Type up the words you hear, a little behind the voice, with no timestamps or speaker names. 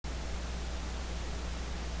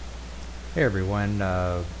Hey everyone,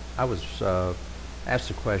 I was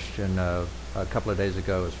asked a question a couple of days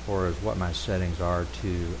ago as far as what my settings are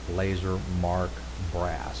to laser mark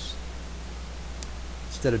brass.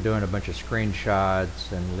 Instead of doing a bunch of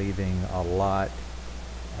screenshots and leaving a lot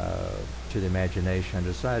to the imagination, I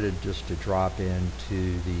decided just to drop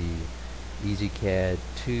into the EZCAD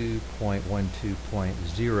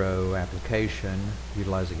 2.12.0 application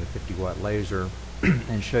utilizing a 50-watt laser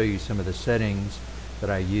and show you some of the settings that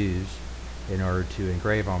I use in order to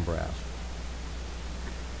engrave on brass.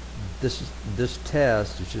 This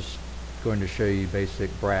test is just going to show you basic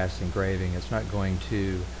brass engraving. It's not going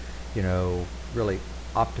to, really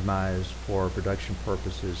optimize for production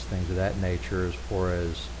purposes, things of that nature, as far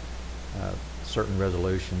as certain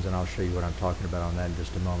resolutions, and I'll show you what I'm talking about on that in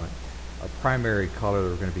just a moment. Our primary color that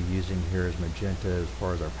we're going to be using here is magenta as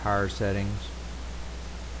far as our power settings.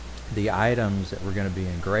 The items that we're going to be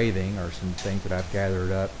engraving are some things that I've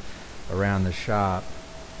gathered up around the shop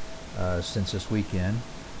since this weekend.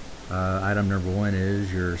 Item number one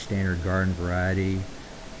is your standard garden variety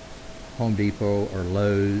Home Depot or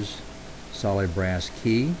Lowe's solid brass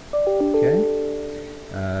key.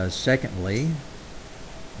 Okay. Secondly,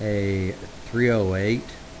 a 308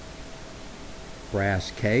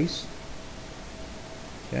 brass case.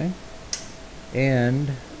 Okay.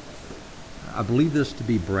 And I believe this to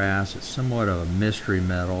be brass. It's somewhat of a mystery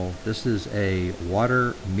metal. This is a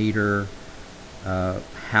water meter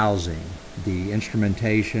housing. The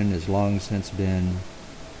instrumentation has long since been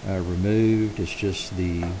removed. It's just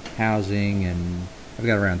the housing, and I've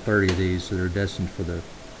got around 30 of these, so they're destined for the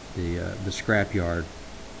scrap yard.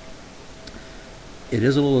 It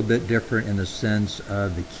is a little bit different in the sense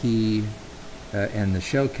of the key and the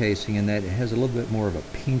shell casing, in that it has a little bit more of a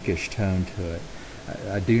pinkish tone to it.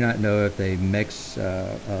 I do not know if they mix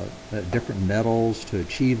different metals to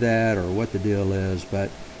achieve that or what the deal is, but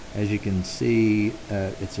as you can see,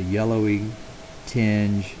 it's a yellowy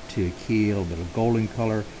tinge to a key, a little bit of golden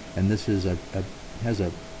color, and this is has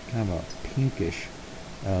a kind of a pinkish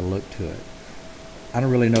look to it. I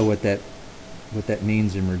don't really know what that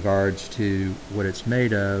means in regards to what it's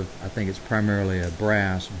made of. I think it's primarily a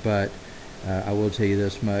brass, but I will tell you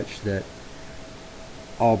this much, that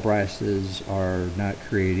all brasses are not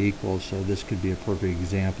created equal, so this could be a perfect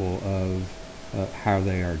example of how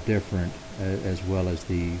they are different, as well as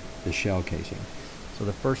the shell casing. So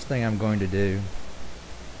the first thing I'm going to do,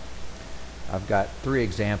 I've got three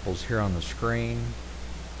examples here on the screen.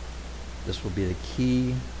 This will be the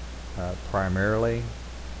key primarily.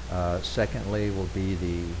 Secondly will be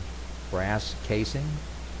the brass casing,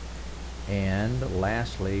 and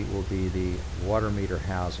lastly will be the water meter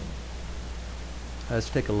housing. Let's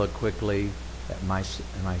take a look quickly at my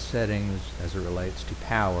settings as it relates to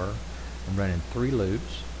power. I'm running 3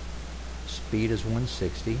 loops. Speed is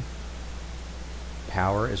 160.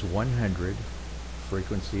 Power is 100.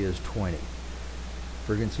 Frequency is 20.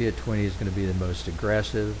 Frequency at 20 is going to be the most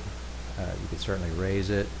aggressive. You can certainly raise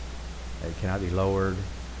it. It cannot be lowered.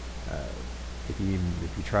 If you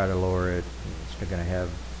try to lower it, it's going to have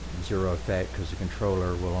zero effect because the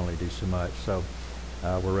controller will only do so much. So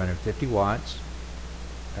we're running 50 watts.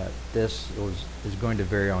 This is going to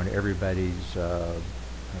vary on everybody's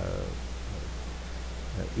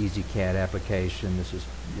EZCAD application. This is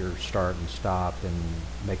your start and stop, and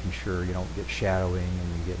making sure you don't get shadowing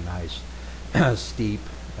and you get nice steep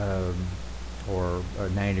or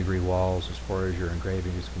 90-degree walls as far as your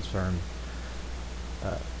engraving is concerned.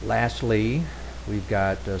 Lastly, we've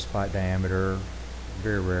got spot diameter.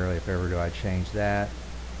 Very rarely, if ever, do I change that,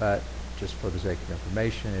 but just for the sake of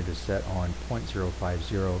information, it is set on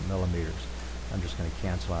 0.050 millimeters. I'm just going to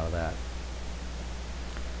cancel out of that.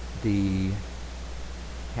 The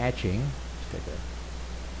hatching, let's take a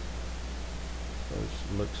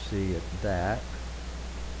close look-see at that.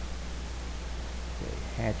 Okay,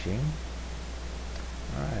 hatching.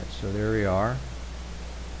 Alright, so there we are.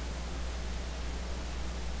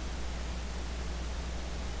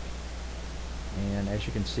 And as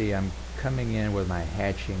you can see, I'm coming in with my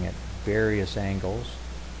hatching at various angles.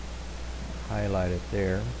 Highlight it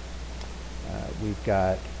there. We've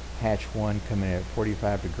got hatch 1 coming in at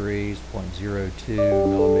 45 degrees, 0.02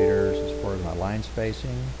 millimeters as far as my line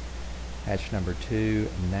spacing. Hatch number 2,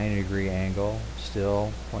 90-degree angle,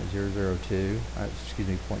 still 0.002,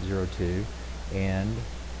 0.02. And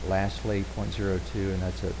lastly 0.02, and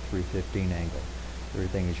that's a 315 angle.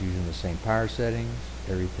 Everything is using the same power settings.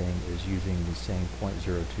 Everything is using the same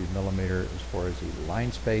 0.02 millimeter as far as the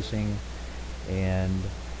line spacing, and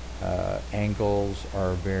angles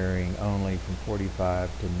are varying only from 45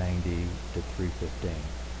 to 90 to 315.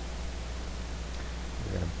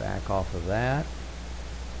 We're going to back off of that.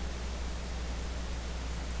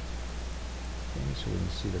 so we can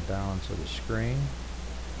see the balance of the screen.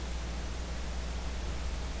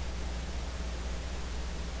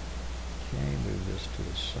 Okay, move this to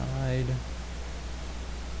the side.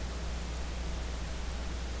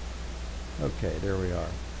 Okay, there we are.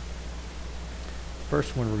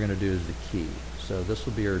 First one we're going to do is the key. So this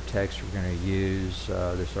will be our text we're going to use.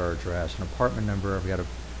 This is our address and apartment number. I've got a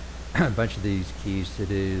bunch of these keys to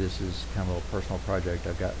do. This is kind of a little personal project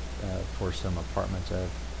I've got for some apartments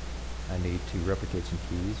I need to replicate some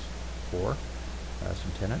keys for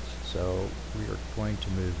some tenants. So we are going to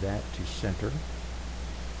move that to center.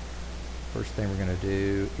 First thing we're going to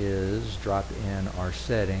do is drop in our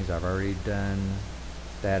settings. I've already done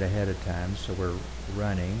that ahead of time, so we're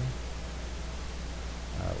running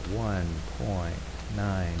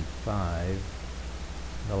 1.95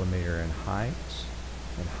 millimeter in height.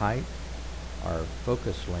 Our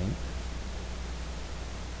focus length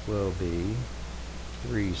will be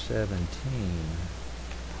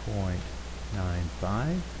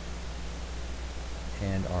 317.95,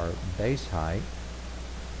 and our base height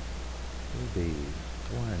will be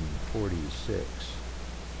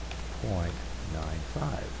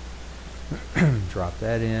 146.95. Drop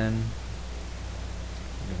that in.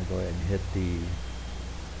 I'm going to go ahead and hit the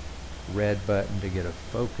red button to get a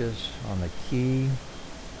focus on the key.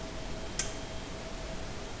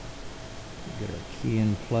 Get our key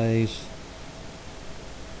in place.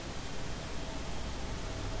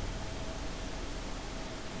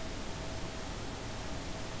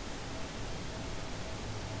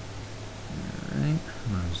 Alright,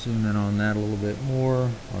 I'm going to zoom in on that a little bit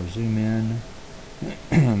more, or zoom in.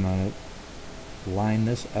 I'm going to line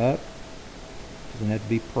this up. Doesn't have to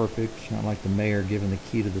be perfect. It's not like the mayor giving the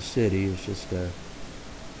key to the city. It's just a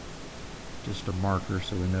marker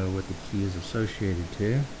so we know what the key is associated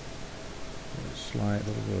to. A slight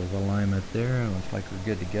little bit of alignment there. It looks like we're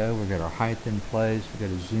good to go. We've got our height in place. We've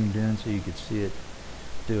got it zoomed in so you can see it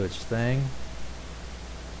do its thing.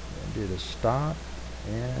 And do the stop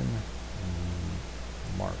and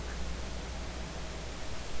mark.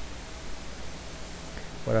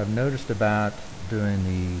 What I've noticed about doing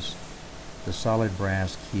the solid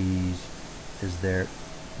brass keys is the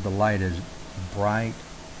light is bright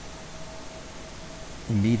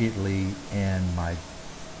immediately and my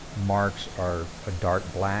marks are a dark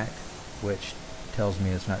black, which tells me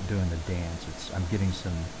it's not doing the dance. I'm getting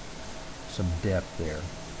some depth there.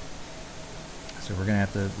 So we're going to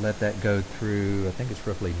have to let that go through, I think it's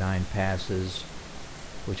roughly 9 passes,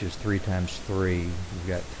 which is 3 times 3. We've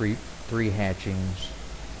got three hatchings,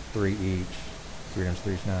 3 each. 3 times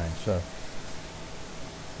 3 is 9. So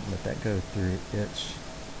let that go through its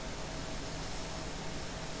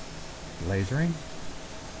lasering.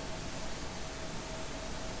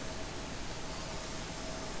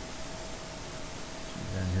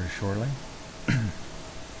 Down here shortly.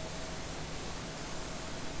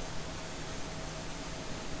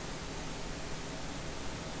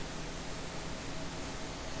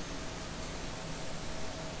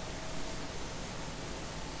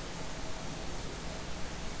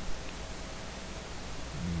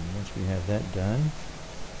 Once we have that done,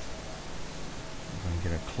 we're going to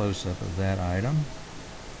get a close-up of that item.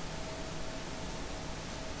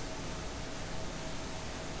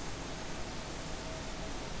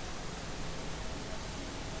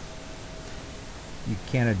 You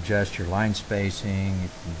can adjust your line spacing. You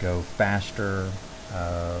can go faster,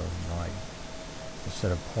 like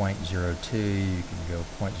instead of 0.02, you can go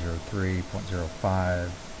 0.03, 0.05,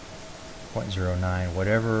 0.09,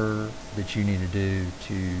 whatever that you need to do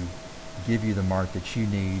to give you the mark that you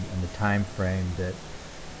need and the time frame that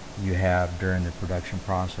you have during the production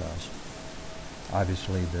process.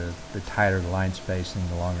 Obviously, the tighter the line spacing,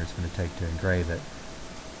 the longer it's going to take to engrave it.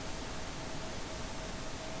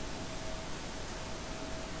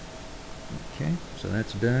 Okay, so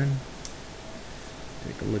that's done.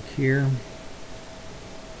 Take a look here.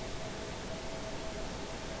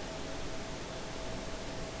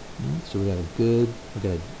 So we got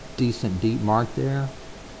a decent deep mark there.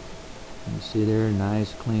 You see there,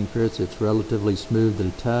 nice clean crisp. It's relatively smooth to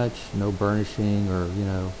the touch, no burnishing or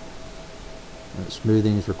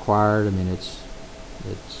smoothing is required. I mean, it's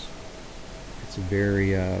a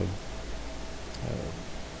very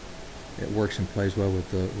it works and plays well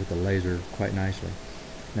with the laser quite nicely.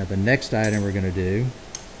 Now the next item we're going to do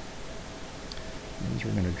is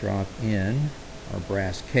we're going to drop in our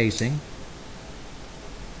brass casing.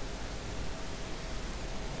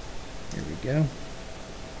 There we go.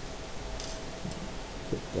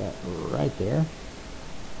 Put that right there.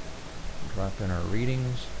 Drop in our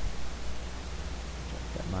readings.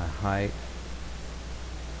 Got my height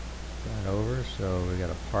that over, so we got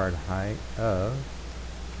a part height of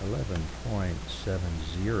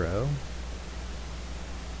 11.70.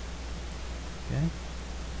 Okay.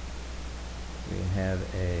 We have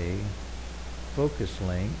a focus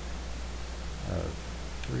length of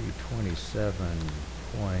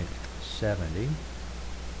 327.70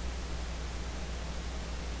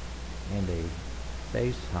 and a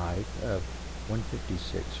base height of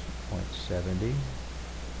 156.70.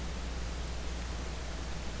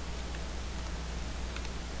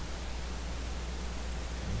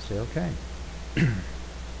 Say okay. Let's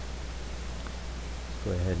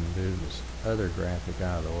go ahead and move this other graphic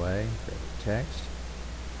out of the way. Grab the text,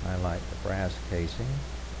 highlight the brass casing,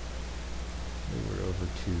 move it over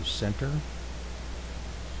to center,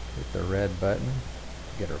 hit the red button,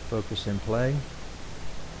 get our focus in play.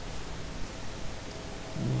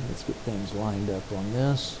 And let's get things lined up on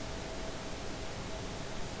this.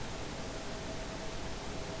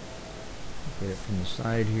 Get it from the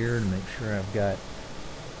side here to make sure I've got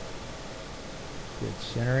good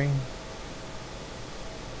centering.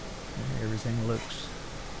 And everything looks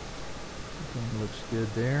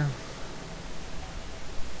good there.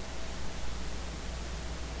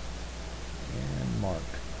 And mark.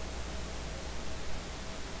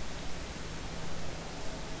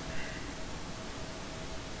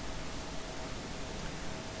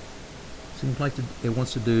 Seems like it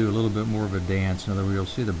wants to do a little bit more of a dance. In other words, you'll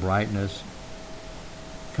see the brightness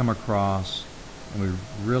come across, and we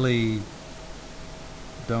really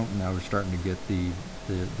don't. Now we're starting to get the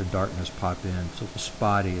darkness pop in. So it's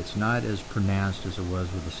spotty. It's not as pronounced as it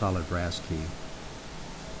was with the solid brass key.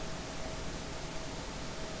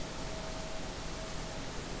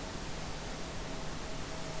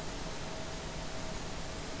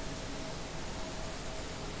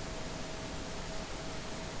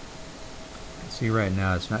 See right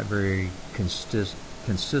now it's not very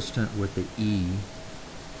consistent with the E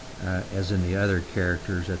as in the other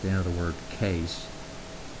characters at the end of the word case.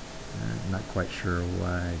 I'm not quite sure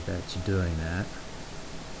why that's doing that,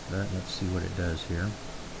 but let's see what it does here.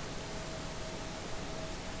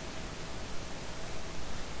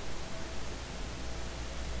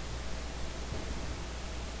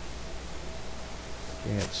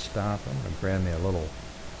 Okay, it's stopped. I'm going to grab me a little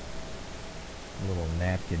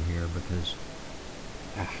napkin here because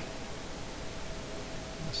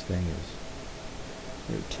this thing is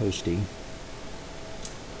very toasty.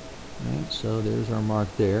 Alright, so there's our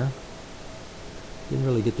mark there. Didn't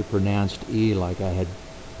really get the pronounced E like I had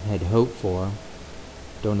hoped for.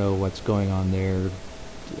 Don't know what's going on there.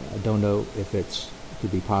 I don't know if it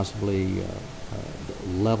could be possibly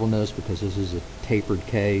levelness because this is a tapered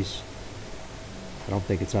case. I don't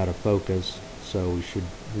think it's out of focus, so we should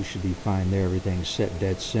be fine there. Everything's set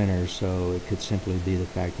dead center, so it could simply be the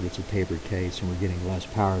fact that it's a tapered case and we're getting less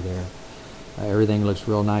power there. Everything looks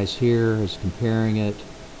real nice here. Is comparing it.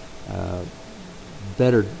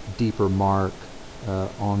 Better, deeper mark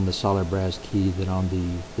on the solid brass key than on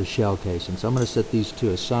the shell casing. So I'm going to set these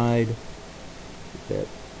two aside. Get that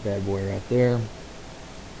bad boy right there.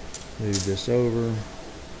 Move this over.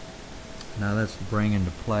 Now let's bring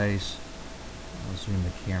into place. I'll zoom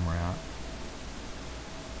the camera out.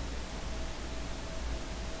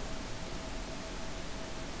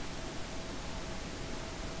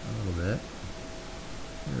 A little bit.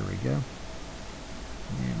 There we go.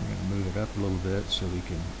 And we're going to move it up a little bit so we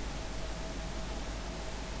can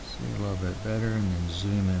see a little bit better, and then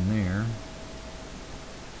zoom in there.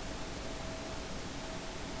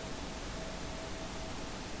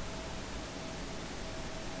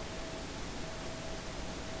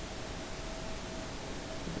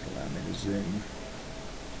 Allow me to zoom.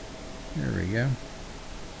 There we go.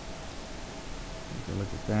 Take a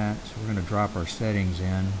look at that. So we're going to drop our settings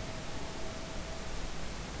in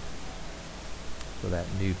for that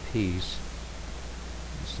new piece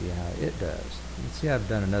and see how it does. You can see I've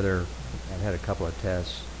had a couple of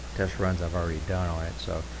test runs I've already done on it,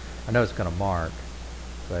 so I know it's going to mark,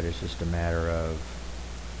 but it's just a matter of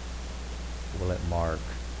will it mark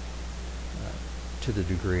to the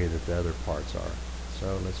degree that the other parts are.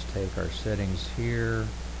 So let's take our settings here.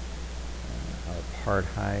 Our part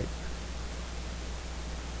height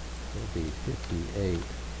will be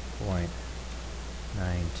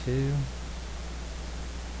 58.92.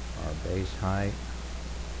 Our base height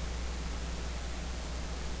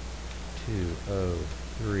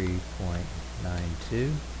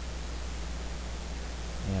 203.92,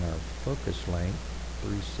 and our focus length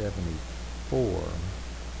 374.92.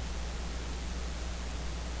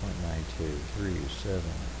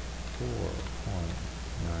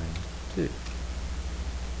 374.92.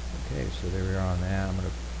 Okay, so there we are on that. I'm going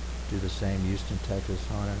to do the same Houston, Texas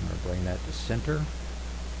on it. I'm going to bring that to center.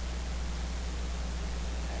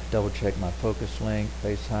 Double check my focus length,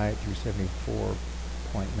 base height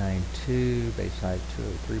 374.92, base height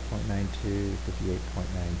 203.92,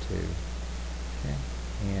 58.92. Okay,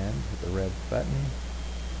 and hit the red button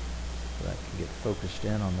so that can get focused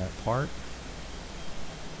in on that part.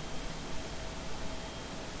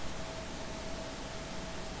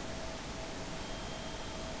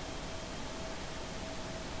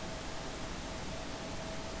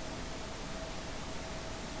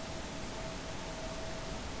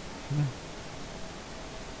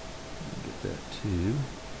 Get that to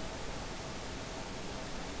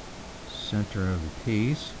center of the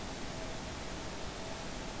piece.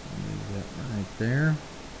 Move that right there.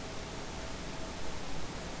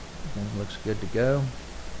 And it looks good to go.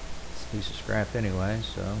 It's a piece of scrap anyway,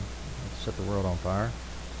 so let's set the world on fire.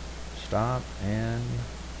 Stop and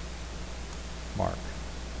mark.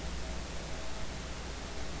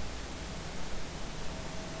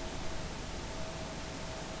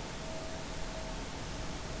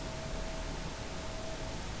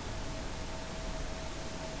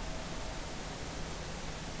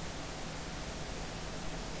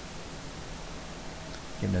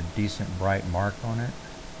 Getting a decent bright mark on it.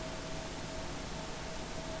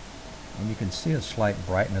 And you can see a slight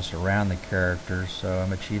brightness around the character, so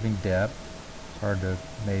I'm achieving depth. It's hard to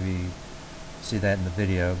maybe see that in the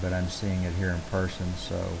video, but I'm seeing it here in person,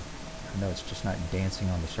 so I know it's just not dancing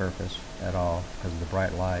on the surface at all because of the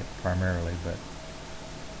bright light primarily, but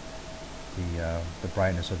the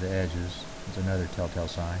brightness of the edges is another telltale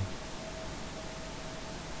sign.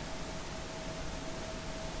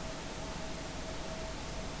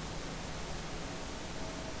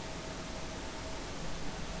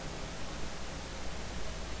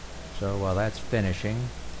 So while that's finishing,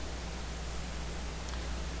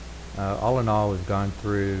 all in all, we've gone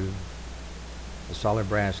through the solid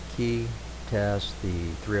brass key test, the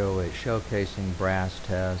 308 shell casing brass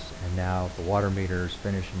test, and now the water meter is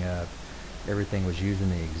finishing up. Everything was using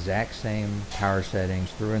the exact same power settings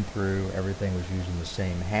through and through. Everything was using the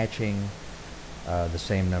same hatching, the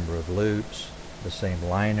same number of loops, the same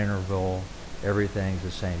line interval. Everything's the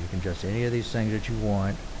same. You can adjust any of these things that you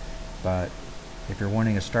want, but if you're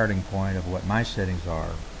wanting a starting point of what my settings are,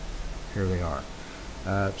 here they are.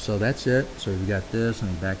 So that's it. So we got this.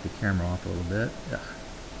 Let me back the camera off a little bit.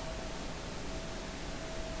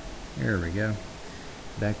 There we go.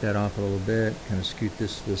 Back that off a little bit. Kind of scoot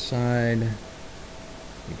this to the side.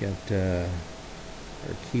 We got our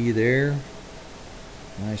key there.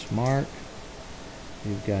 Nice mark.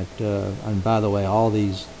 You've got, and by the way, all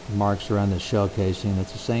these marks around the shell casing,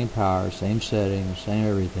 that's the same power, same setting, same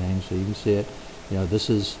everything. So you can see it. You know, this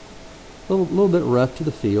is a little bit rough to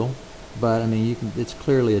the feel, but I mean, you can. It's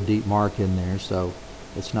clearly a deep mark in there, so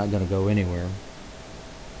it's not going to go anywhere.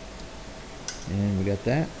 And we got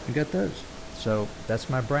that. We got those. So that's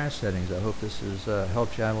my brass settings. I hope this has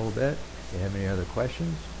helped you out a little bit. If you have any other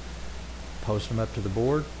questions, post them up to the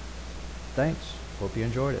board. Thanks. Hope you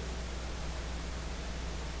enjoyed it.